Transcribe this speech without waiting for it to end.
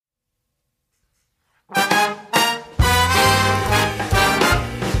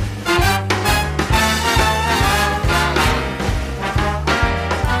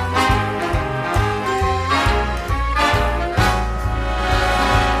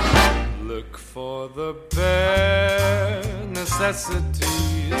the bare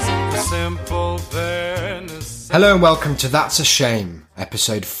necessities, simple bare necessities. Hello and welcome to That's a Shame,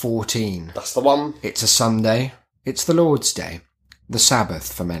 episode 14. That's the one. It's a Sunday. It's the Lord's Day. The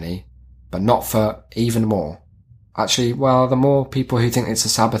Sabbath for many, but not for even more. Actually, well, the more people who think it's a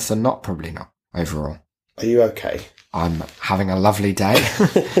Sabbath than not, probably not, overall. Are you okay? I'm having a lovely day.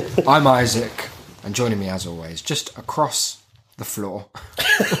 I'm Isaac, and joining me as always, just across the floor.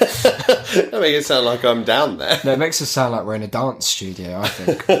 That makes it sound like I'm down there. No, it makes us sound like we're in a dance studio, I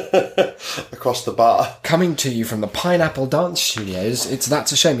think. Across the bar. Coming to you from the Pineapple Dance Studios, it's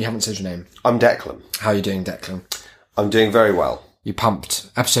That's a Shame you haven't said your name. I'm Declan. How are you doing, Declan? I'm doing very well. You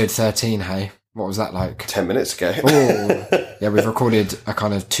pumped. Episode 13, hey? What was that like? 10 minutes ago. Oh, yeah, we've recorded a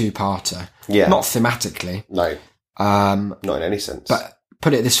kind of two-parter. Yeah. Not thematically. No. Not in any sense. But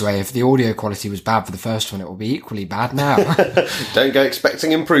put it this way, if the audio quality was bad for the first one, it will be equally bad now. Don't go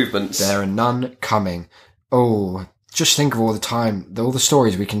expecting improvements. There are none coming. Oh, just think of all the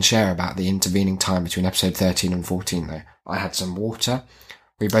stories we can share about the intervening time between episode 13 and 14, though. I had some water.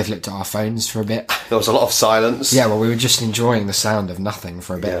 We both looked at our phones for a bit. There was a lot of silence. Yeah, well, we were just enjoying the sound of nothing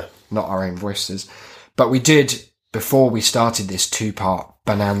for a bit, Yeah. not our own voices. But we did, before we started this two-part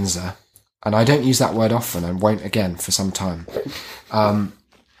bonanza, and I don't use that word often and won't again for some time,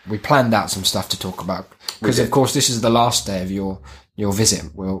 we planned out some stuff to talk about. Because, of course, this is the last day of your visit.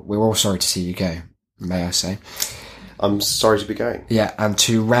 We're all sorry to see you go, may I say. I'm sorry to be going. Yeah, and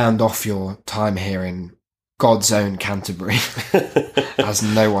to round off your time here in God's own Canterbury, as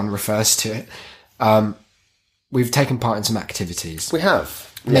no one refers to it, we've taken part in some activities. We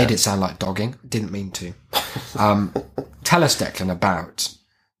have. Made it sound like dogging. Didn't mean to. Tell us, Declan, about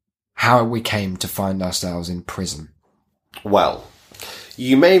how we came to find ourselves in prison. Well,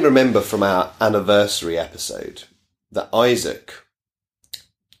 you may remember from our anniversary episode that Isaac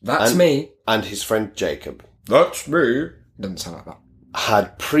That's me. and his friend Jacob That's me. Doesn't sound like that.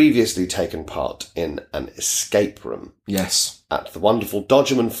 had previously taken part in an escape room Yes. at the wonderful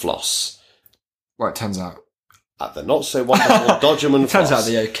Dodgem and Floss. Well, it turns out. At the not so wonderful Dodgem and Turns Floss out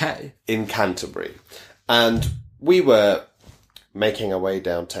they're okay. in Canterbury. And we were making our way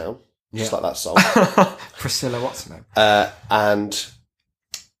downtown, just Yeah. like that song. Priscilla, what's her name? And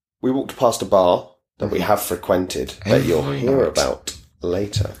we walked past a bar that we have frequented that you'll Every hear night. about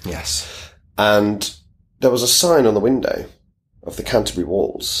later. Yes. And there was a sign on the window of the Canterbury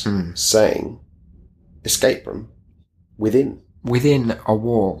walls saying, escape room within. Within a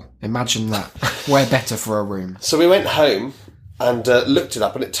wall. Imagine that. Where better for a room? So we went home and looked it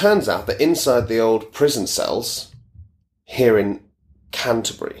up, and it turns out that inside the old prison cells here in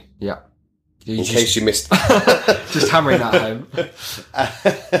Canterbury, Yeah. in case you missed Just hammering that home.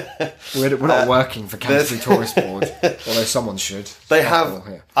 We're not working for Canterbury Tourist Board, although someone should. they After all,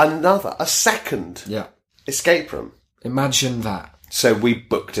 have yeah. a second Yeah. escape room. Imagine that. So we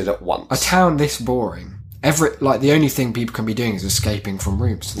booked it at once. A town this boring. The only thing people can be doing is escaping from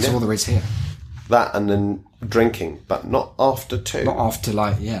rooms. That's all there is here. That and then drinking, but not after 2. Not after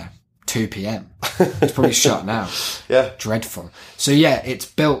 2 p.m. It's probably shut now. Yeah. Dreadful. So yeah, it's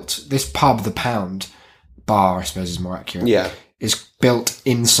built, this pub, the Pound bar, I suppose is more accurate. Yeah. Is built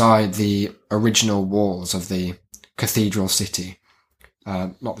inside the original walls of the cathedral city.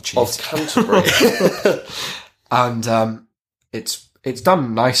 Not the Of Chiefs. Canterbury. And it's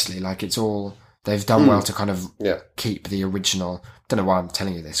done nicely. They've done well to kind of Yeah. keep the original. Don't know why I'm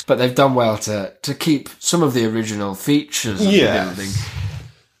telling you this, but they've done well to keep some of the original features of the building,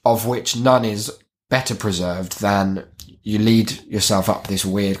 of which none is better preserved than you lead yourself up this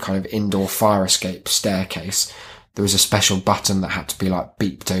weird kind of indoor fire escape staircase. There was a special button that had to be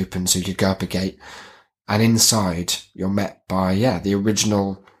beeped open so you could go up a gate, and inside you're met by the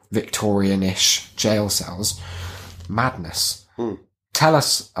original Victorian-ish jail cells. Madness. Tell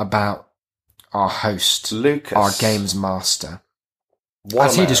us about our host, Lucas. our games master, What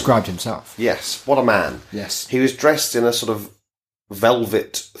as a he man. described himself. Yes, what a man. Yes. He was dressed in a sort of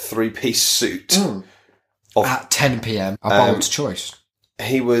velvet 3-piece suit. At 10 p.m, a bold choice.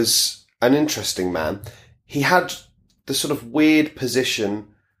 He was an interesting man. He had the sort of weird position,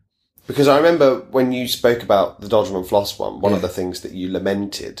 because I remember when you spoke about the Dodgem and Floss one of the things that you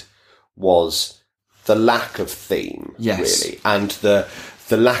lamented was the lack of theme, Yes. really, and the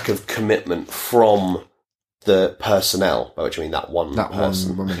lack of commitment from the personnel, by which I mean that one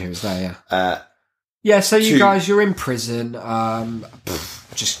person. One woman who was there, yeah. So you guys, you're in prison.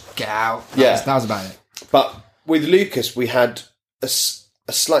 Just get out. That was about it. But with Lucas, we had a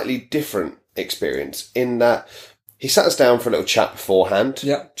slightly different experience in that he sat us down for a little chat beforehand.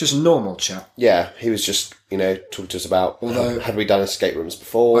 Yeah, just normal chat. Yeah, he was just, talking to us about, had we done escape rooms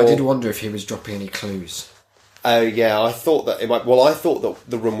before? I did wonder if he was dropping any clues. Oh, yeah, I thought that I thought that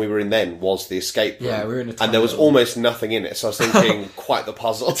the room we were in then was the escape room. Yeah, we were in a and there was almost nothing in it, so I was thinking, quite the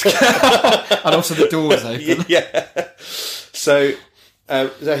puzzle. And also the door was open. Yeah. So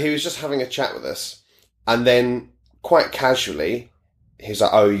he was just having a chat with us, and then quite casually, he was like,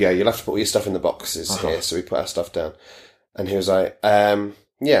 "Oh yeah, you'll have to put all your stuff in the boxes here." So we put our stuff down, and he was like,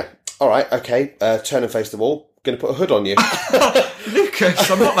 "Yeah, all right, okay, turn and face the wall. Going to put a hood on you."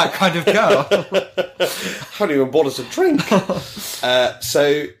 Lucas, I'm not that kind of girl. Haven't even bought us a drink.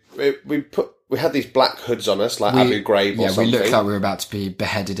 So we had these black hoods on us, like Abu Ghraib or something. Yeah, we looked like we were about to be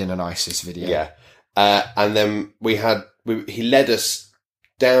beheaded in an ISIS video. Yeah, and then he led us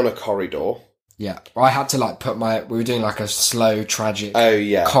down a corridor. Yeah, I had to we were doing like a slow, tragic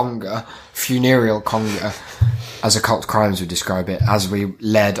conga, funereal conga, as Occult Crimes would describe it. As we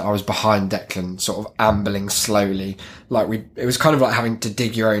led, I was behind Declan, sort of ambling slowly. It was kind of like having to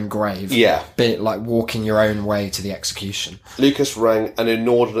dig your own grave. Yeah. Like walking your own way to the execution. Lucas rang an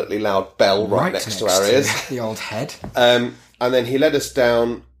inordinately loud bell right next to our ears. The old head. And then he led us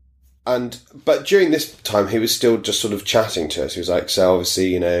down, but during this time, he was still just sort of chatting to us. He was like, so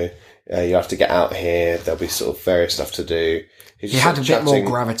obviously, you have to get out here. There'll be sort of various stuff to do. He had a bit more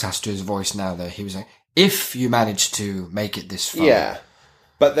gravitas to his voice now, though. He was like, if you manage to make it this far. Yeah.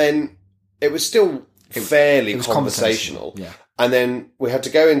 But then it was still fairly conversational. Yeah. And then we had to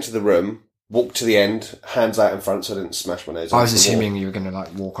go into the room, walk to the end, hands out in front so I didn't smash my nose. I was assuming you were going to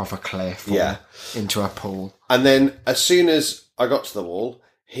walk off a cliff or into a pool. And then as soon as I got to the wall,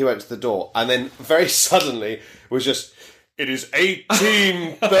 he went to the door. And then very suddenly was just... It is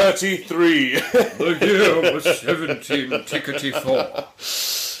 1833. The year was 17-4.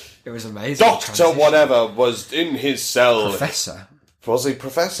 It was amazing. Doctor whatever was in his cell. Professor. Was he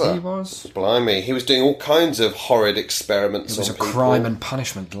professor? He was. Blimey. He was doing all kinds of horrid experiments on people. It was a crime and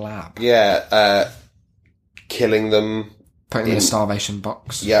punishment lab. Yeah. Killing them. Putting them in a starvation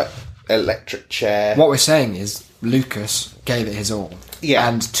box. Yep. Electric chair. What we're saying is Lucas gave it his all. Yeah.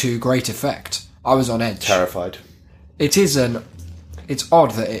 And to great effect. I was on edge. Terrified. It's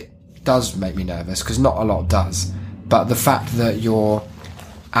odd that it does make me nervous, because not a lot does. But the fact that you're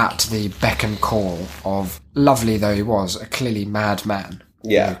at the beck and call of, lovely though he was, a clearly mad man,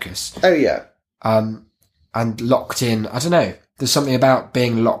 Lucas. Oh, yeah. And locked in, I don't know, there's something about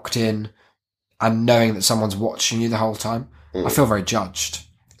being locked in and knowing that someone's watching you the whole time. I feel very judged.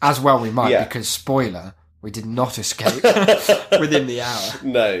 As well we might, because, spoiler, we did not escape within the hour.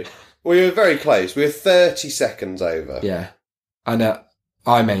 No. We were very close. We were 30 seconds over. Yeah. And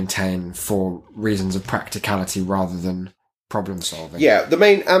I maintain for reasons of practicality rather than problem solving. Yeah,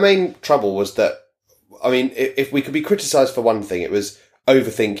 our main trouble was that, if we could be criticised for one thing, it was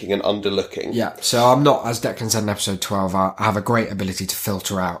overthinking and underlooking. Yeah, so I'm not, as Declan said in episode 12, I have a great ability to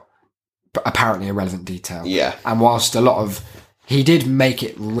filter out apparently irrelevant detail. Yeah. And whilst he did make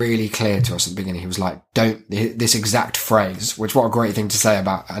it really clear to us at the beginning. He was like, this exact phrase, which what a great thing to say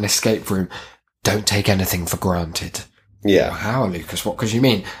about an escape room, don't take anything for granted. Yeah. Well, how, Lucas? What could you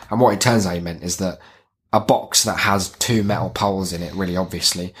mean? And what it turns out he meant is that a box that has 2 metal poles in it, really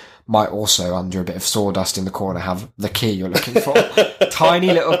obviously, might also, under a bit of sawdust in the corner, have the key you're looking for.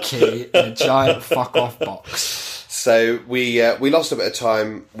 Tiny little key in a giant fuck-off box. So we lost a bit of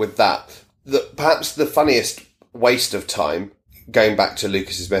time with that. Perhaps the funniest waste of time, going back to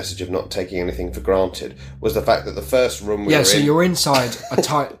Lucas's message of not taking anything for granted, was the fact that the first room we were in... Yeah, so you're inside a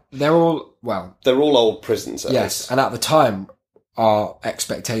tight... They're all old prisons. Yes, and at the time, our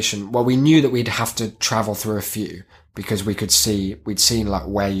expectation... Well, we knew that we'd have to travel through a few, because we'd seen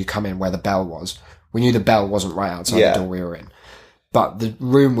where you come in, where the bell was. We knew the bell wasn't right outside the door we were in. But the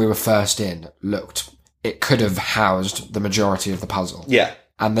room we were first in it could have housed the majority of the puzzle. Yeah.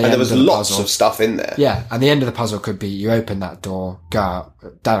 And there was lots of stuff in there. Yeah, and the end of the puzzle could be you open that door, go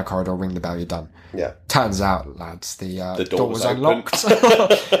out, down a corridor, ring the bell, you're done. Yeah. Turns out, lads, the door was open. unlocked.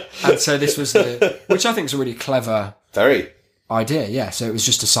 And so this was which I think is a really clever idea, yeah. So it was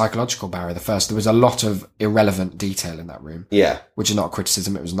just a psychological barrier. There was a lot of irrelevant detail in that room. Yeah. Which is not a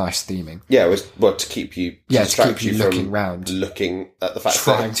criticism, it was nice theming. Yeah, it was to keep you... Yeah, to keep you looking round. Looking at the fact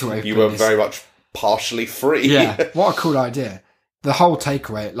trying that to open you were very much partially free. Yeah, what a cool idea. The whole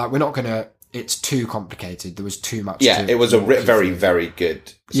takeaway, we're not going to... It's too complicated. There was too much. Yeah, it was a very, very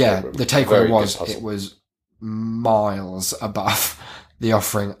good... Yeah, the takeaway it was miles above the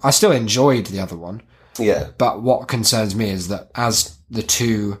offering. I still enjoyed the other one. Yeah. But what concerns me is that as the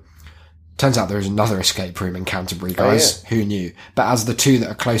two... Turns out there is another escape room in Canterbury, guys. Oh, yeah. Who knew? But as the two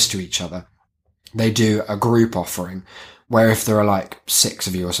that are close to each other, they do a group offering where if there are like 6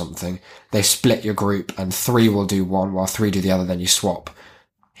 of you or something, they split your group and 3 will do one while 3 do the other, then you swap.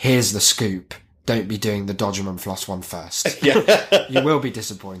 Here's the scoop. Don't be doing the Dodgem and Floss one first. Yeah. You will be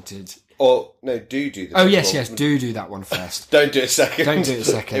disappointed. Or, no, do the Oh, yes, do that one first. Don't do it second. Don't do it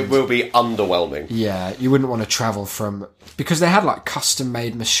second. It will be underwhelming. Yeah, you wouldn't want to travel from... Because they had, like,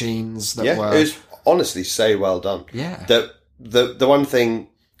 custom-made machines that were... it was honestly so well done. Yeah. The one thing...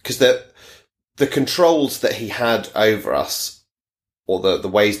 Because the controls that he had over us, or the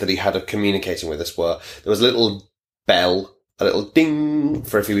ways that he had of communicating with us were, there was a little bell, a little ding,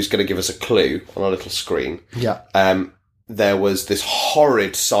 for if he was going to give us a clue on a little screen. Yeah. There was this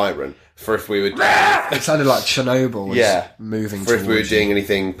horrid siren for if we were... It sounded like Chernobyl was moving for if we were towards you. doing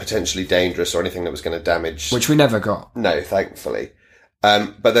anything potentially dangerous or anything that was going to damage... Which we never got. No, thankfully.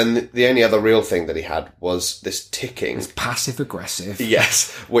 But then the only other real thing that he had was this ticking. It's passive-aggressive.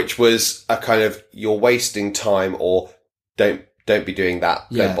 Yes, which was a kind of, you're wasting time, or don't be doing that,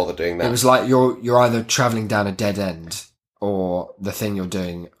 don't bother doing that. It was like you're either travelling down a dead end, or the thing you're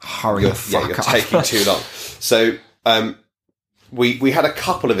doing, hurry the fuck you're up. taking too long. So, we had a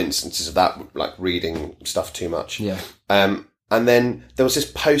couple of instances of that, like reading stuff too much. Yeah. And then there was this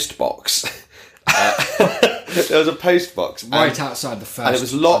post box. There was a post box. Right outside the first. And it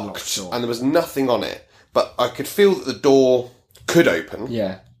was locked, door. and there was nothing on it. But I could feel that the door could open.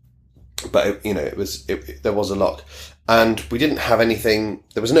 Yeah. But, there was a lock. And we didn't have anything,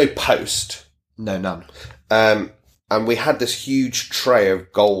 there was no post. No, none. And we had this huge tray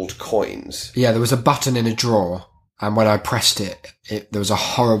of gold coins. Yeah, there was a button in a drawer, and when I pressed it, there was a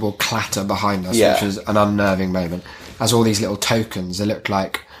horrible clatter behind us, which was an unnerving moment. As all these little tokens, they looked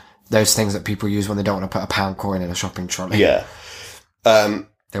like those things that people use when they don't want to put a pound coin in a shopping trolley. Yeah.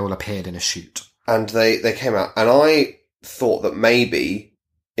 They all appeared in a chute. And they came out, and I thought that maybe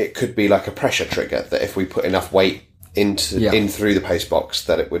it could be like a pressure trigger, that if we put enough weight in through the post box,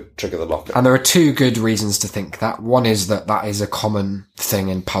 that it would trigger the locker. And there are 2 good reasons to think that. One is that is a common thing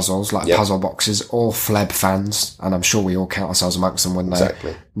in puzzles, like puzzle boxes. All Fleb fans, and I'm sure we all count ourselves amongst them, wouldn't they?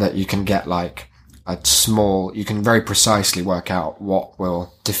 Exactly. That you can get like you can very precisely work out what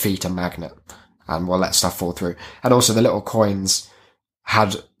will defeat a magnet and will let stuff fall through. And also the little coins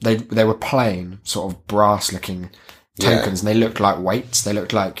they were plain, sort of brass looking tokens, and they looked like weights. They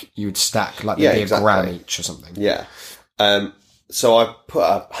looked like you would stack, like they'd be a gram each or something. Yeah. So I put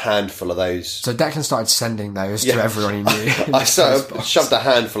a handful of those. So Declan started sending those to everyone he knew. I shoved a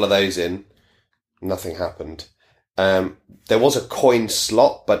handful of those in. Nothing happened. There was a coin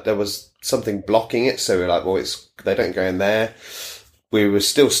slot, but there was something blocking it. So we were like, well, they don't go in there. We were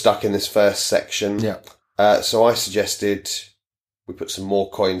still stuck in this first section. Yeah. So I suggested we put some more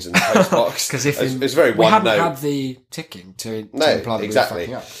coins in the post box. Because if it's very we one hadn't note. had the ticking to imply that we were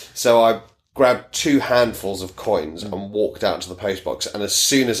fucking up. So I grabbed 2 handfuls of coins and walked out to the post box, and as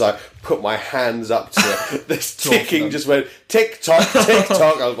soon as I put my hands up to it, this ticking just went tick tock, tick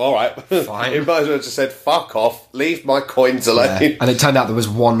tock. I was all right, fine. It might as well have just said fuck off, leave my coins alone. Yeah. And it turned out there was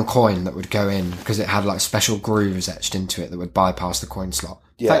 1 coin that would go in because it had like special grooves etched into it that would bypass the coin slot.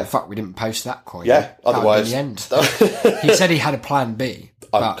 Thank fuck we didn't post that coin. Yeah, otherwise the end. He said he had a plan B.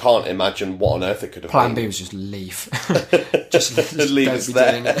 I can't imagine what on earth it could have Plan been. B was just leave. just leave don't us be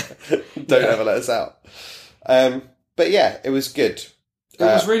there. doing it. Don't ever let us out. But yeah, it was good. It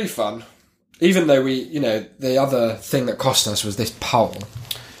was really fun. Even though the other thing that cost us was this pole.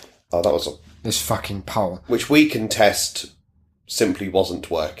 Oh, that was this fucking pole. Which we can test simply wasn't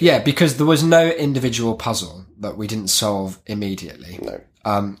working. Yeah, because there was no individual puzzle that we didn't solve immediately. No.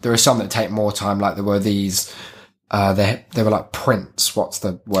 There are some that take more time, like there were these... they were like prints. What's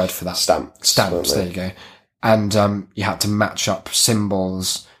the word for that? Stamps. There you go. And you had to match up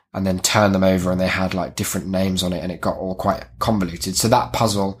symbols and then turn them over, and they had like different names on it, and it got all quite convoluted. So that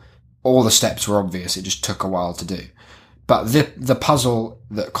puzzle, all the steps were obvious. It just took a while to do. But the puzzle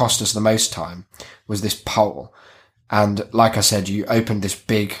that cost us the most time was this pole. And like I said, you opened this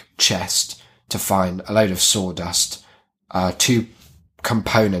big chest to find a load of sawdust, 2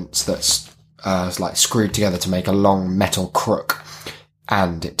 components that's like screwed together to make a long metal crook,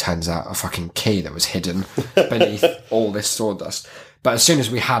 and it turns out a fucking key that was hidden beneath all this sawdust. But as soon as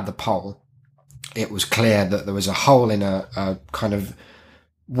we had the pole, it was clear that there was a hole in a kind of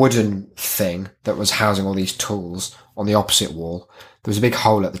wooden thing that was housing all these tools on the opposite wall. There was a big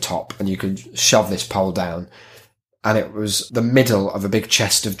hole at the top, and you could shove this pole down, and it was the middle of a big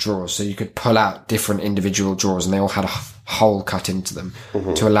chest of drawers, so you could pull out different individual drawers, and they all had a hole cut into them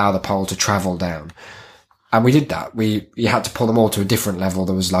to allow the pole to travel down. And we did that. You had to pull them all to a different level.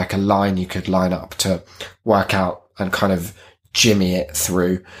 There was like a line you could line up to work out and kind of jimmy it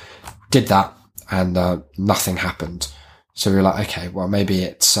through. Did that. and nothing happened. So we were like, okay, well, maybe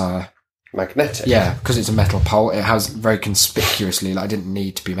it's magnetic. Yeah, because it's a metal pole. It has very conspicuously, like, it didn't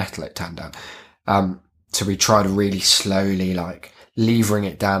need to be metal, it turned out. So we tried really slowly, like, levering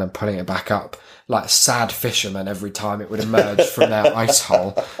it down and pulling it back up, like sad fishermen every time it would emerge from their ice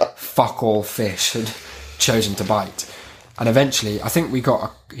hole. Fuck all fish had chosen to bite. And eventually, I think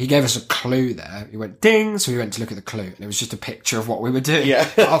he gave us a clue there. He went, ding! So we went to look at the clue, and it was just a picture of what we were doing. Yeah.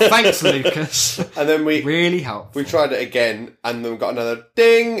 Oh, thanks, Lucas. And then really helpful. We tried it again, and then we got another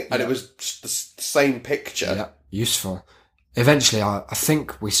ding, and it was just the same picture. Yeah, useful. Eventually, I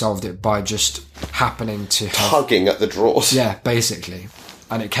think we solved it by just happening to tugging at the drawers. Yeah, basically.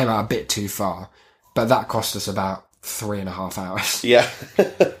 And it came out a bit too far. But that cost us about 3.5 hours. Yeah.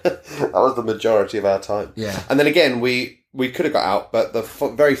 That was the majority of our time. Yeah. And then again, we could have got out, but the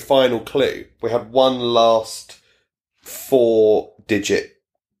very final clue, we had one last 4-digit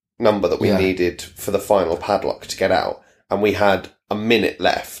number that we needed for the final padlock to get out. And we had a minute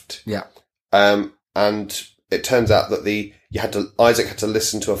left. Yeah. And it turns out that Isaac had to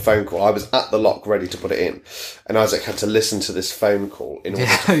listen to a phone call. I was at the lock ready to put it in, and Isaac had to listen to this phone call in order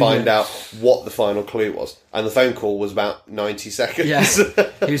to find out what the final clue was. And the phone call was about 90 seconds. Yes.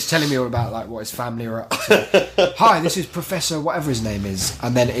 He was telling me all about like what his family were up to. Hi, this is Professor whatever his name is.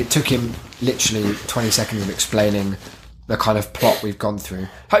 And then it took him literally 20 seconds of explaining the kind of plot we've gone through.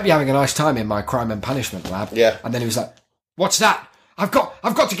 Hope you're having a nice time in my crime and punishment lab. Yeah. And then he was like, what's that? I've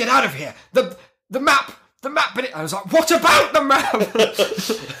got to get out of here. The map. The map, but I was like, what about the map?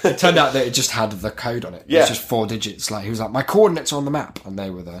 It turned out that it just had the code on it. It was just 4 digits. Like, he was like, my coordinates are on the map. And they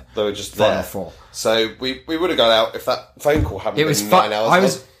were just final there. 4. So we would have got out if that phone call hadn't been 9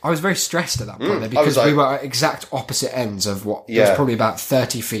 hours. I was very stressed at that point because we were at exact opposite ends of what there was probably about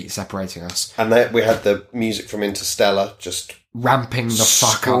 30 feet separating us. And we had the music from Interstellar just ramping the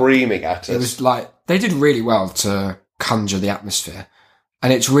fuck up. Screaming at us. It was like, they did really well to conjure the atmosphere.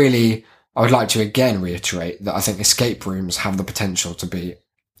 And it's really... I would like to again reiterate that I think escape rooms have the potential to be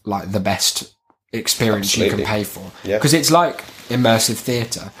like the best experience you can pay for. Because it's like immersive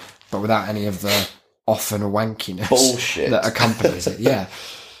theatre, but without any of the often wankiness bullshit that accompanies it. Yeah.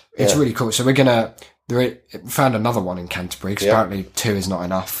 It's really cool. So we found another one in Canterbury because apparently 2 is not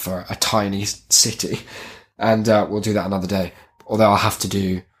enough for a tiny city. And we'll do that another day. Although I'll have to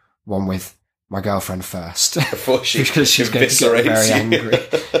do one with my girlfriend first. Before because she's going to get very angry.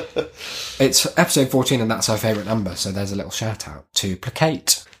 It's episode 14 and that's our favourite number, so there's a little shout out to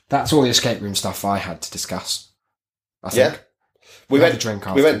Placate. That's all the escape room stuff I had to discuss, I think. Yeah. We had a drink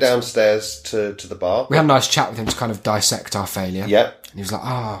afterwards. We went downstairs to the bar. We had a nice chat with him to kind of dissect our failure. Yeah. And he was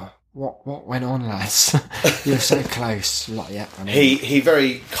like, what went on, lads? You were so close. Like, yeah. I mean, he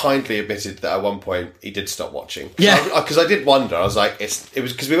very kindly admitted that at one point he did stop watching. Yeah. Because I did wonder. I was like, it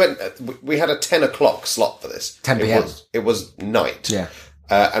was because we had a 10 o'clock slot for this. 10 p.m. It was night. Yeah.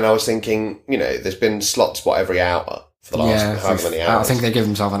 And I was thinking, there's been slots, every hour for the last however many hours. I think they give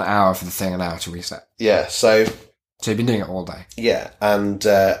themselves an hour for the thing, an hour to reset. Yeah, so you've been doing it all day. Yeah, and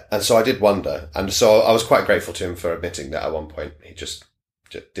so I did wonder. And so I was quite grateful to him for admitting that at one point he just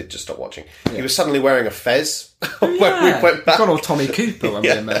stop watching. Yeah. He was suddenly wearing a fez when we went back. Got all Tommy Cooper when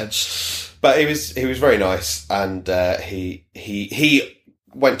we emerged. But he was very nice, and he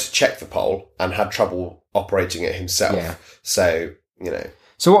went to check the pole and had trouble operating it himself. Yeah. So,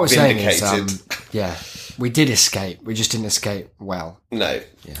 So what we're saying is, we did escape. We just didn't escape well. No.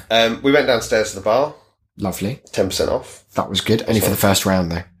 Yeah. We went downstairs to the bar. Lovely. 10% off. That was good. Only for the first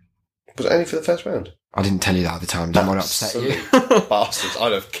round, though. Was it only for the first round? I didn't tell you that at the time. Didn't want to upset you. Bastards.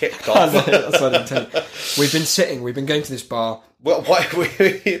 I'd have kicked off. That's what I didn't tell you. We've been going to this bar. Well,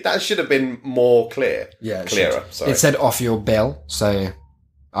 that should have been more clear. Yeah. Clearer. Sorry. It said off your bill, so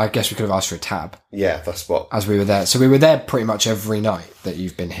I guess we could have asked for a tab. Yeah, that's what. As we were there. So we were there pretty much every night that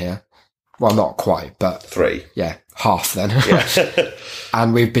you've been here. Well, not quite, but 3. Yeah, half then. Yeah.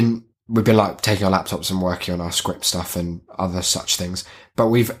 And we've been like taking our laptops and working on our script stuff and other such things. But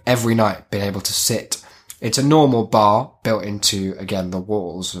we've every night been able to sit. It's a normal bar built into, again, the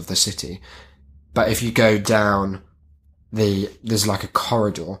walls of the city. But if you go down there's like a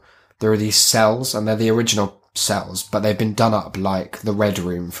corridor. There are these cells, and they're the original cells, but they've been done up like the Red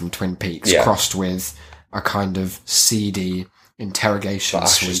Room from Twin Peaks, crossed with a kind of seedy interrogation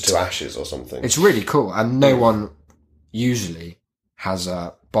suite. Ashes to ashes or something. It's really cool, and no one usually has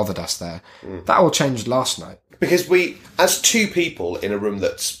bothered us there. That all changed last night. Because we, as 2 people in a room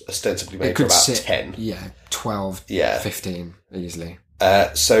that's ostensibly made for about 10. Yeah, 12, 15, easily.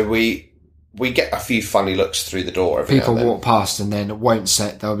 So we get a few funny looks through the door every People now and then. walk past and then won't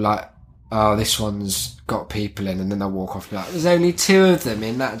say, they'll be like, oh, this one's got people in, and then they'll walk off and be like, there's only 2 of them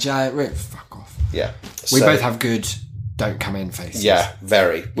in that giant room. Fuck off. Yeah. We So- both have good don't come in faces. Yeah,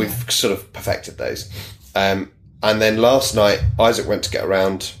 very. We've sort of perfected those. And then last night, Isaac went to get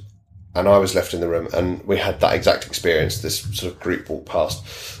around, and I was left in the room, and we had that exact experience. This sort of group walked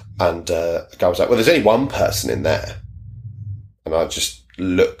past, and a guy was like, well, there's only one person in there. And I just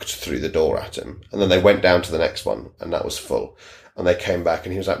looked through the door at him, and then they went down to the next one, and that was full. And they came back,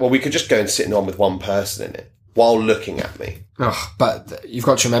 and he was like, well, we could just go and sit in on with one person in it, while looking at me. Oh, but you've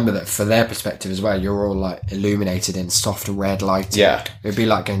got to remember that for their perspective as well, you're all like illuminated in soft red lighting. Yeah. It would be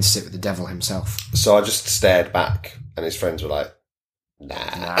like going to sit with the devil himself. So I just stared back, and his friends were like,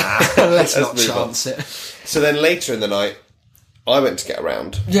 nah. Let's not move on. chance it. So then later in the night, I went to get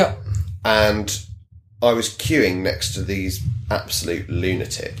around, Yeah. and I was queuing next to these absolute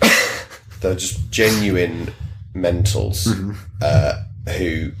lunatics. They're just genuine mentals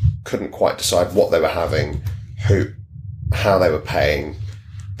who couldn't quite decide what they were having, how they were paying.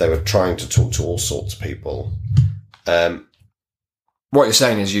 They were trying to talk to all sorts of people. What you're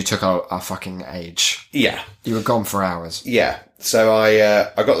saying is you took our fucking age. Yeah. You were gone for hours. Yeah. So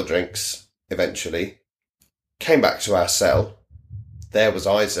I got the drinks eventually, came back to our cell. There was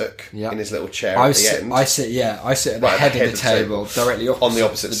Isaac in his little chair at the end. I sit at the Right, head of the table, directly opposite on the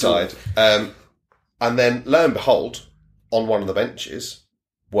opposite side. And then, lo and behold, on one of the benches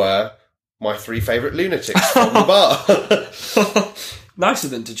were my three favourite lunatics from the bar. Nicer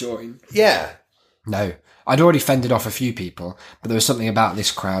than to join. Yeah. No. I'd already fended off a few people, but there was something about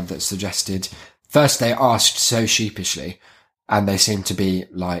this crowd that suggested... First, they asked so sheepishly, and they seemed to be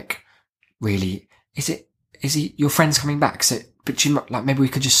like, really, is he, your friend's coming back? So, but you, like, maybe we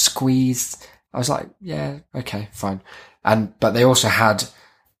could just squeeze... I was like, yeah, okay, fine. But they also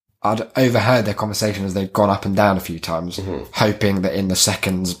I'd overheard their conversation as they'd gone up and down a few times, hoping that in the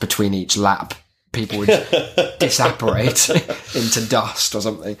seconds between each lap, people would disapparate into dust or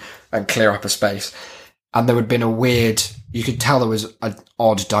something and clear up a space. And there would have been a weird, you could tell there was an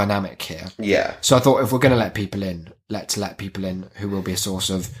odd dynamic here. Yeah. So I thought if we're going to let people in, let's let people in who will be a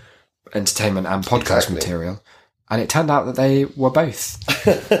source of entertainment and podcast material. And it turned out that they were both.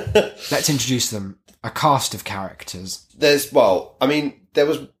 Let's introduce them. A cast of characters. There was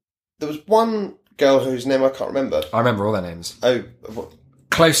one girl whose name I can't remember. I remember all their names. Oh, what?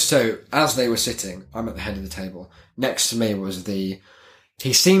 Close, so as they were sitting, I'm at the head of the table. Next to me was he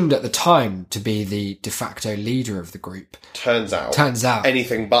seemed at the time to be the de facto leader of the group. Turns out.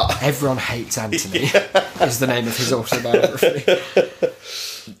 Anything but. Everyone Hates Anthony is the name of his autobiography.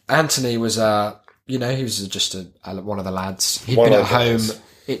 Anthony was, he was just one of the lads. He'd been at home,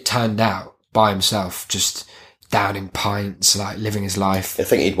 it turned out, by himself, just down in pints, like living his life. I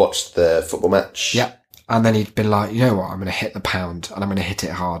think he'd watched the football match. Yeah. And then he'd been like, you know what, I'm going to hit the pound and I'm going to hit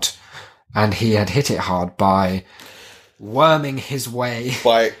it hard. And he had hit it hard by worming his way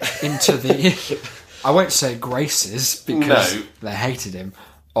into the, I won't say graces because they hated him,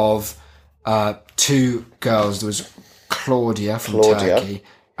 of two girls. There was Claudia from Turkey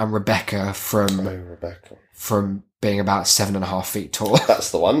and Rebecca from being about 7.5 feet tall.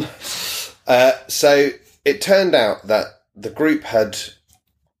 That's the one. So it turned out that the group had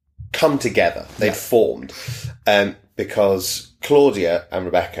come together. They'd formed because Claudia and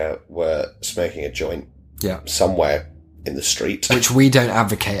Rebecca were smoking a joint somewhere in the street. Which we don't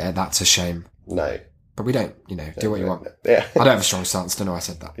advocate. That's a shame. No. But we don't, do what you want. Yeah. I don't have a strong stance. Don't know why I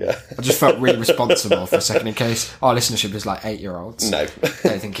said that. Yeah. I just felt really responsible for a second in case our listenership is like 8-year-olds. No. I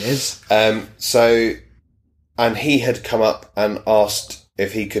don't think it is. And he had come up and asked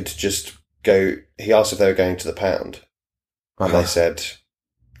if he could just go, he asked if they were going to the pound. And they said,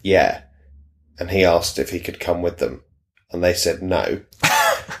 yeah. And he asked if he could come with them. And they said no.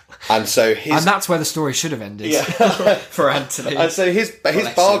 And so and that's where the story should have ended for Anthony. And so his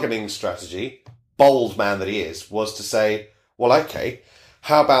bargaining strategy, bold man that he is, was to say, well, okay,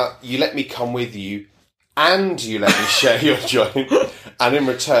 how about you let me come with you and you let me share your joint, and in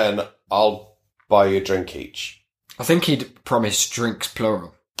return, I'll buy you a drink each. I think he'd promised drinks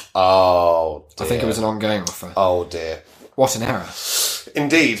plural. Oh, dear. I think it was an ongoing offer. Oh, dear. What an error.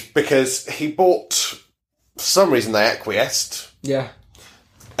 Indeed, because he bought, for some reason they acquiesced. Yeah.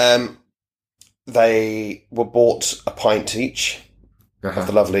 They were bought a pint each of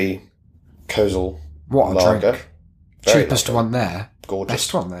the lovely Kozel lager. Drink. Cheapest one there. Gorgeous.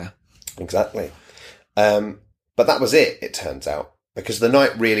 Best one there. Exactly. But that was it turns out, because the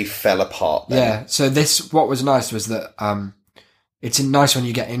night really fell apart then. Yeah, so what was nice was that it's nice when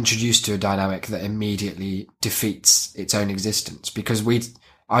you get introduced to a dynamic that immediately defeats its own existence, because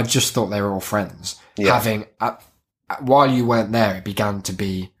I just thought they were all friends. Yeah. While you weren't there, it began to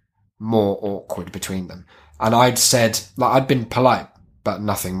be more awkward between them. And I'd said, I'd been polite but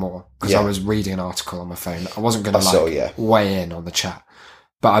nothing more. Because Yeah. I was reading an article on my phone. I wasn't going to saw, yeah. weigh in on the chat.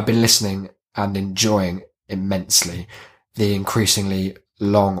 But I've been listening and enjoying immensely the increasingly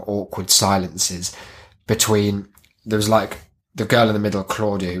long, awkward silences between... There was like the girl in the middle,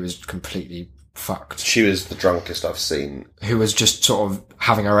 Claudia, who was completely fucked. She was the drunkest I've seen. Who was just sort of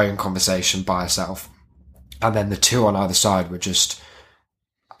having her own conversation by herself. And then the two on either side were just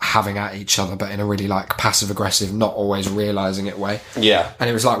having at each other, but in a really like passive aggressive, not always realising it way. Yeah. And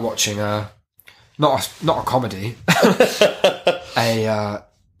it was like watching not a comedy,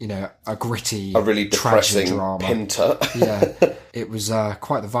 a gritty, A really depressing drama. pinter. Yeah. It was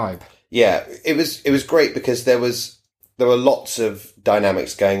quite the vibe. Yeah, it was great because there were lots of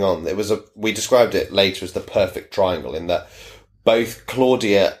dynamics going on. We described it later as the perfect triangle in that both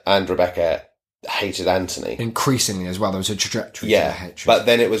Claudia and Rebecca hated Anthony. Increasingly as well, there was a trajectory to Yeah, their hatred. but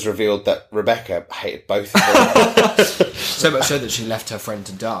then it was revealed that Rebecca hated both of them. So much so that she left her friend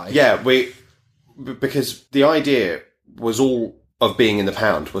to die. Yeah, because the idea was all of being in the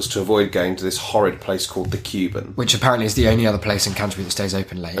pound was to avoid going to this horrid place called the Cuban. Which apparently is the only other place in Canterbury that stays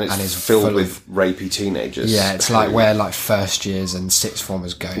open late. And it's is filled full with rapey teenagers. Yeah, it's like where like first years and sixth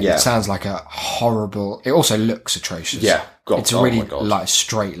formers go. Yeah. It sounds like a horrible... It also looks atrocious. Yeah, God, it's a oh really my God. like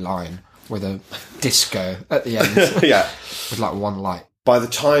straight line with a disco at the end. Yeah. With like one light. By the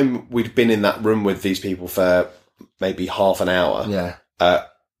time we'd been in that room with these people for maybe half an hour, Yeah.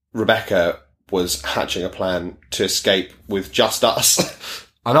 Rebecca was hatching a plan to escape with just us.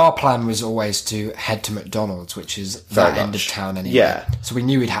 And our plan was always to head to McDonald's, which is Very that end of much. town anyway. Yeah. So we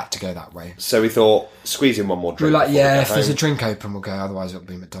knew we'd had to go that way. So we thought, squeeze in one more We drink. were like, before we yeah, get if there's a home. drink open, we'll go. Otherwise, it'll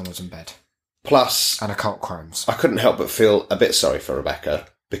be McDonald's in bed. Plus, And occult crimes. I couldn't help but feel a bit sorry for Rebecca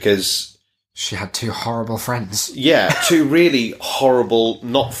because, She had two horrible friends. yeah, two really horrible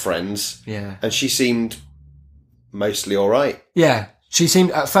not friends, Yeah. and she seemed mostly all right. Yeah. She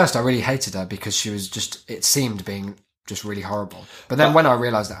seemed, at first I really hated her because she was just, it seemed being just really horrible. But then when I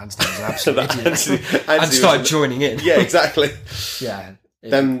realised that Anthony was an absolute That idiot Anthony and was started joining in. Yeah, exactly. Yeah.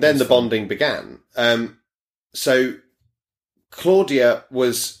 Then the bonding began. So Claudia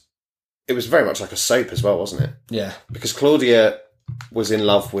it was very much like a soap as well, wasn't it? Yeah. Because Claudia was in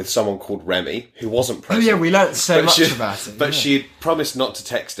love with someone called Remy, who wasn't Oh present. yeah, we learnt so But much she- about it. But yeah. she had promised not to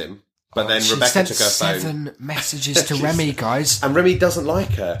text him. But then She Rebecca sent took her phone. 7 messages to Remy, guys. And Remy doesn't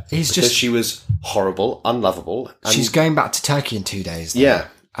like her. He's because just- she was horrible, unlovable. And She's going back to Turkey in 2 days. though. yeah.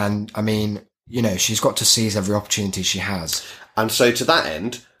 And, I mean, she's got to seize every opportunity she has. And so to that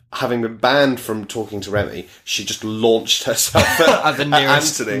end, having been banned from talking to Remy, she just launched herself At the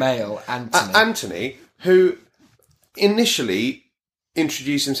nearest Anthony. male, Anthony. Anthony, who initially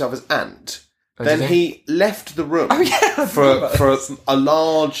introduced himself as Ant. Then did he left the room for a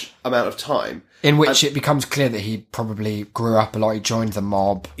large amount of time. In which it becomes clear that he probably grew up a lot. He joined the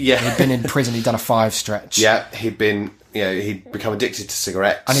mob. Yeah. He'd been in prison. He'd done a 5 stretch. Yeah, he'd become addicted to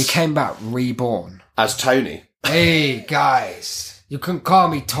cigarettes. And he came back reborn. as Tony. Hey, guys. You can call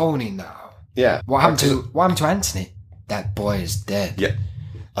me Tony now. Yeah. What happened to Anthony? That boy is dead. Yeah.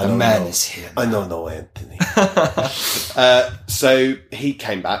 The man is here. I don't know Anthony. So he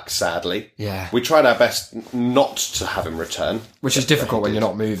came back, sadly. Yeah. We tried our best not to have him return. Which is difficult when you're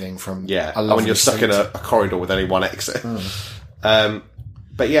not moving from Yeah, a and lovely when you're stuck seat. in a corridor with only one exit.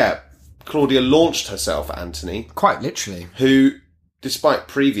 But yeah, Claudia launched herself at Anthony, Quite literally. who, despite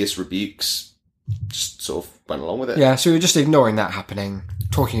previous rebukes, just sort of went along with it. Yeah, so we were just ignoring that happening,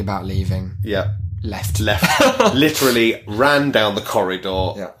 talking about leaving, Yeah. left. Literally ran down the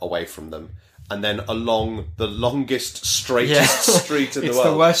corridor Yeah. away from them. And then along the longest, straightest street in the It's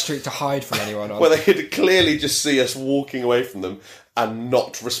world. the worst street to hide from anyone on. Where they could clearly just see us walking away from them and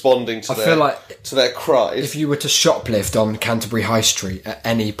not responding to feel like to their cries. if you were to shoplift on Canterbury High Street at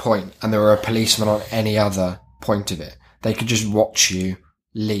any point and there were a policeman on any other point of it, they could just watch you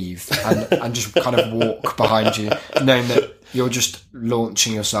leave and just kind of walk behind you, knowing that you're just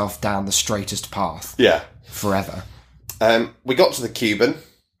launching yourself down the straightest path Yeah. forever. We got to the Cuban.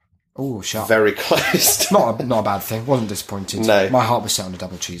 Oh, sharp. Very close. Not a bad thing. Wasn't disappointed. No. My heart was set on a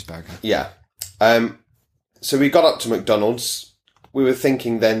double cheeseburger. Yeah. So we got up to McDonald's. We were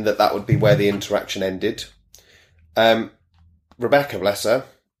thinking then that would be where the interaction ended. Rebecca, bless her,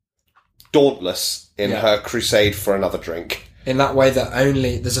 dauntless in Yeah. her crusade for another drink. In that way that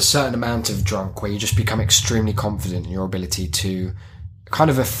only there's a certain amount of drunk where you just become extremely confident in your ability to kind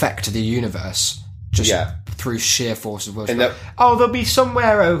of affect the universe just Yeah. through sheer force of will. In that- There'll be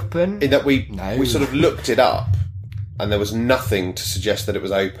somewhere open. In that we No. sort of looked it up, and there was nothing to suggest that it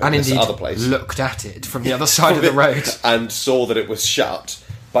was open. And this indeed other place, looked at it from the other side of the road. and saw that it was shut.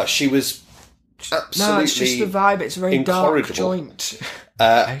 But she was absolutely No, it's just the vibe. It's a very dark incorrigible. joint.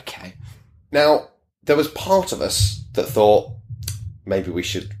 Okay. Now, there was part of us that thought maybe we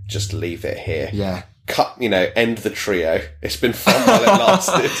should just leave it here. Yeah. End the trio. It's been fun while it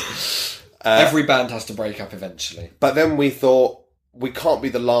lasted. Every band has to break up eventually. But then we thought, we can't be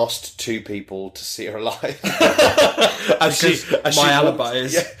the last two people to see her alive. My alibi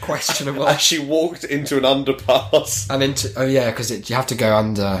is questionable. As she walked into an underpass. And because you have to go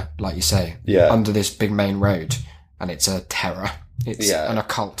under, like you say, under this big main road, and it's a terror. It's an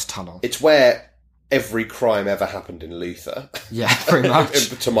occult tunnel. It's where every crime ever happened in Luther. Yeah, pretty much.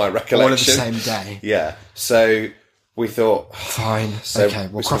 To my recollection. All of the same day. Yeah. So we thought... Fine. So okay,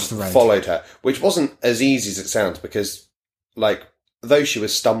 we'll cross the road. Followed her, which wasn't as easy as it sounds because, though she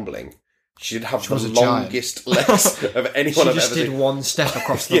was stumbling, she did have the longest legs of anyone I've ever seen. She just did one step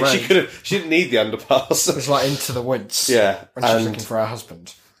across the road. She didn't need the underpass. It was like into the woods. Yeah. When she was looking for her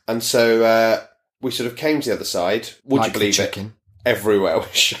husband. And so we sort of came to the other side. Would you believe it? Everywhere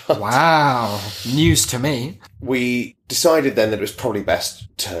was shut. Wow. News to me. We decided then that it was probably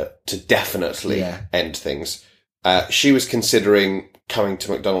best to definitely end things. She was considering coming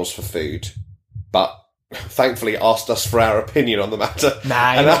to McDonald's for food, but thankfully asked us for our opinion on the matter.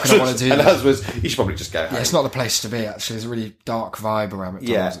 Nah, you're not going to want to do that. And ours was, you should probably just go home. Yeah, it's not the place to be, actually. There's a really dark vibe around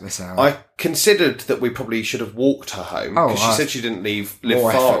McDonald's at this hour. I considered that we probably should have walked her home, because she said she didn't live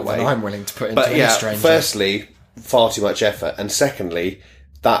more far effort away. Than I'm willing to put into any stranger. Firstly, far too much effort, and secondly,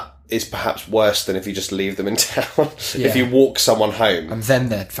 that is perhaps worse than if you just leave them in town. If you walk someone home. And then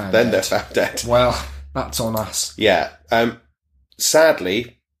they're found dead. They're found dead. Well, that's on us. Yeah.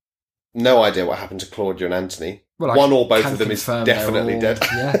 Sadly, no idea what happened to Claudia and Anthony. Well, one or both of them is definitely dead.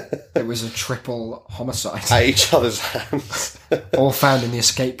 Yeah, it was a triple homicide. At each other's hands. All found in the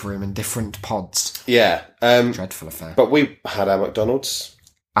escape room in different pods. Yeah. Dreadful affair. But we had our McDonald's.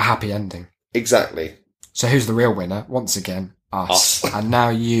 A happy ending. Exactly. So who's the real winner? Once again, us. And now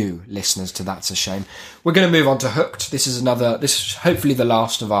you, listeners to That's a Shame. We're going to move on to Hooked. This is hopefully the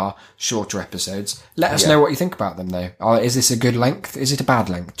last of our shorter episodes. Let us know what you think about them, though. Is this a good length? Is it a bad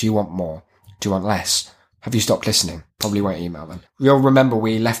length? Do you want more? Do you want less? Have you stopped listening? Probably won't email them. You'll remember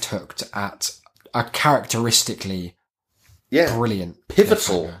we left Hooked at a characteristically brilliant,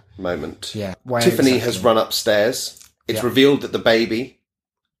 pivotal moment. Yeah. Tiffany has run upstairs. It's revealed that the baby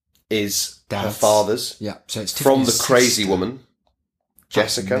is her father's. Yeah. So it's from Tiffany's the crazy sister. woman,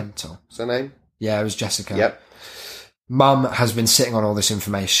 Jessica. What's her name? Yeah, it was Jessica. Yep. Mum has been sitting on all this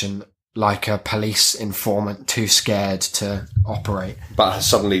information like a police informant, too scared to operate. But has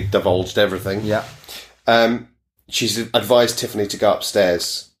suddenly divulged everything. Yeah. She's advised Tiffany to go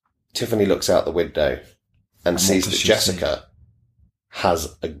upstairs. Tiffany looks out the window and sees that Jessica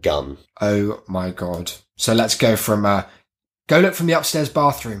has a gun. Oh my God. So let's go from, go look from the upstairs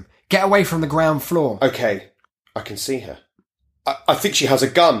bathroom. Get away from the ground floor. Okay. I can see her. I think she has a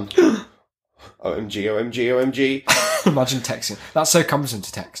gun. OMG, OMG, OMG. Imagine texting. That's so cumbersome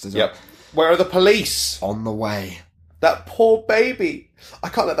to text as well. Yep. Where are the police? On the way. That poor baby. I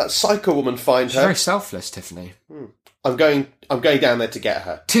can't let that psycho woman find her. She's very selfless, Tiffany. I'm going down there to get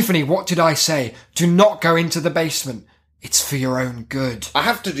her. Tiffany, what did I say? Do not go into the basement. It's for your own good. I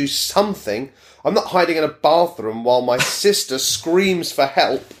have to do something. I'm not hiding in a bathroom while my sister screams for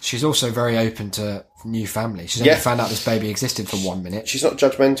help. She's also very open to new family. She's only found out this baby existed for 1 minute. She's not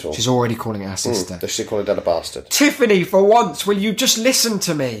judgmental. She's already calling it her sister. Does she call her dad a bastard? Tiffany, for once, will you just listen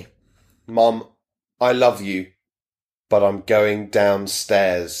to me? Mum, I love you, but I'm going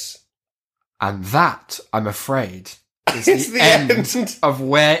downstairs. And that, I'm afraid, is the end of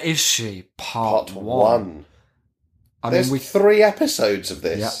Where Is She? Part 1. There's 3 episodes of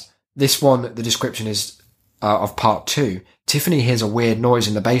this. Yeah. This one, the description is of part 2. Tiffany hears a weird noise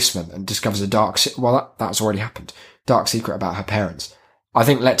in the basement and discovers a dark... that's already happened. Dark secret about her parents. I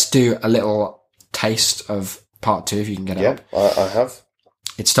think let's do a little taste of part 2, if you can get it up. I have.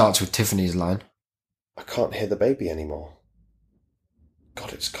 It starts with Tiffany's line. I can't hear the baby anymore.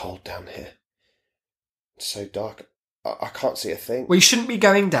 God, it's cold down here. It's so dark. I can't see a thing. We shouldn't be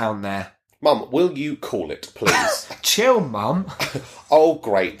going down there. Mum, will you call it, please? Chill, Mum. Oh,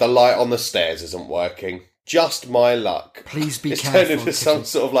 great. The light on the stairs isn't working. Just my luck. Please be it's careful. It's turned into some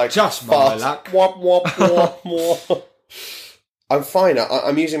sort of just my luck. Wop, wop, wop, wop. I'm fine.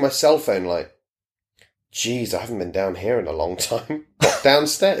 I'm using my cell phone light. Jeez, I haven't been down here in a long time. What,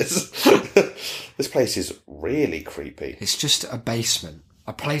 downstairs? This place is really creepy. It's just a basement.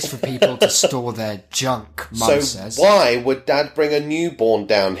 A place for people to store their junk, Mum says. So why would Dad bring a newborn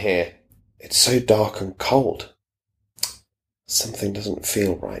down here? It's so dark and cold. Something doesn't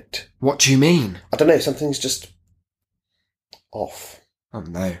feel right. What do you mean? I don't know. Something's just off. Oh,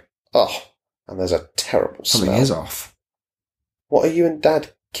 no. Oh, And there's a terrible Something smell. is off. What are you and Dad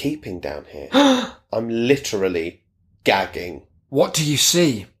keeping down here? I'm literally gagging. What do you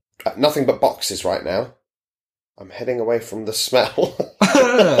see? Nothing but boxes right now. I'm heading away from the smell.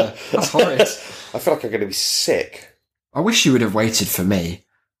 That's horrid. I feel like I'm going to be sick. I wish you would have waited for me.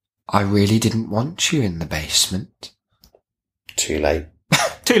 I really didn't want you in the basement. Too late.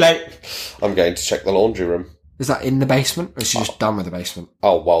 Too late. I'm going to check the laundry room. Is that in the basement, or is she just done with the basement?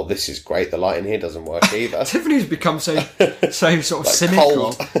 Oh, well, this is great. The light in here doesn't work either. Tiffany's become so sort of Like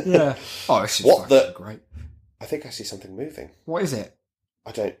cynical. cold. Yeah. Oh, this is What the- great. I think I see something moving. What is it?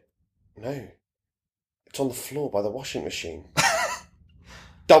 I don't know. It's on the floor by the washing machine.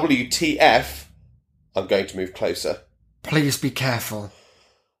 WTF? I'm going to move closer. Please be careful.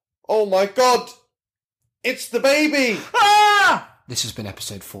 Oh my god! It's the baby! Ah! This has been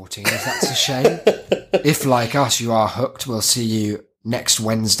episode 14, if that's a shame. If, like us, you are hooked, we'll see you next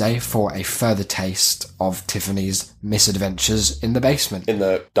Wednesday for a further taste of Tiffany's misadventures in the basement. In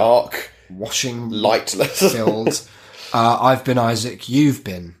the dark, Washing lightless. filled. I've been Isaac, you've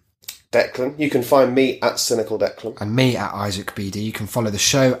been. Declan. You can find me at Cynical Declan. And me at Isaac BD. You can follow the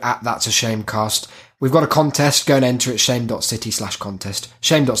show at That's a Shame Cast. We've got a contest. Go and enter it, shame.city/contest.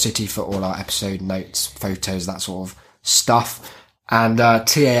 Shame.city for all our episode notes, photos, that sort of stuff. And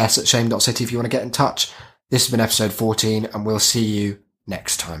TAS at shame.city if you want to get in touch. This has been episode 14, and we'll see you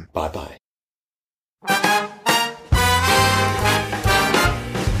next time. Bye-bye.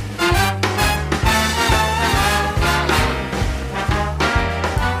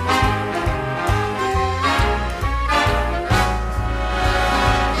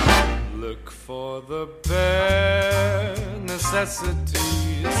 The bare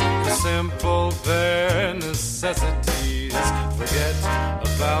necessities, the simple bare necessities. Forget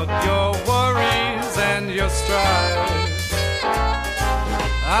about your worries and your strife.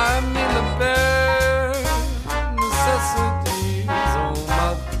 I mean the bare necessities, oh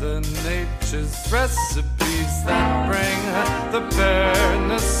Mother Nature's recipes that bring the bare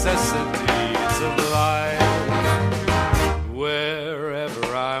necessities of life.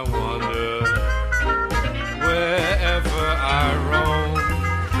 Wherever I wander, wherever I roam,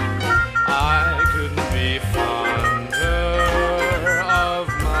 I couldn't be fonder of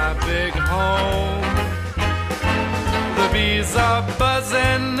my big home. The bees are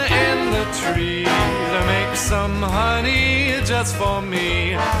buzzing in the tree to make some honey just for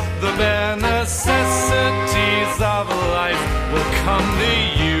me. The bare necessities of life will come to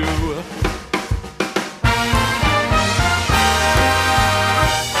you.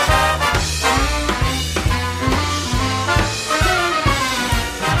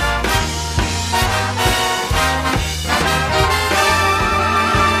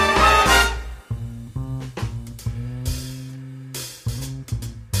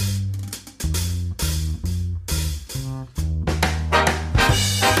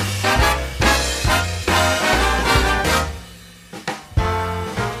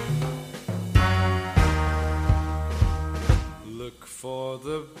 For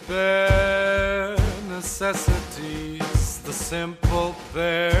the bare necessities, the simple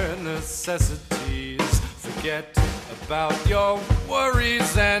bare necessities. Forget about your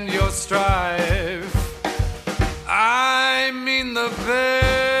worries and your strife. I mean the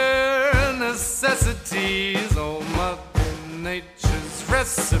bare necessities, oh Mother Nature's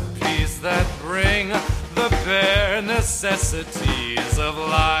recipes that bring the bare necessities of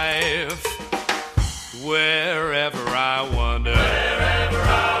life. Wherever I wander, wherever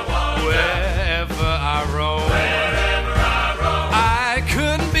I roam, I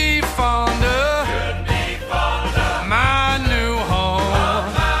couldn't be fonder, my new home.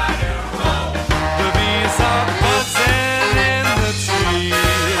 The bees are buzzing in the tree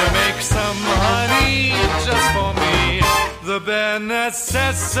to make some honey just for me. The bare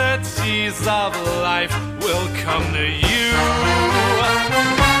necessities of life will come to you.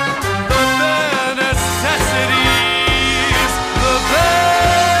 Necessities, the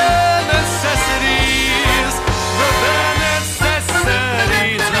bare necessities, the bare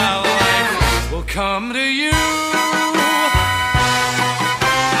necessities of life will come to you.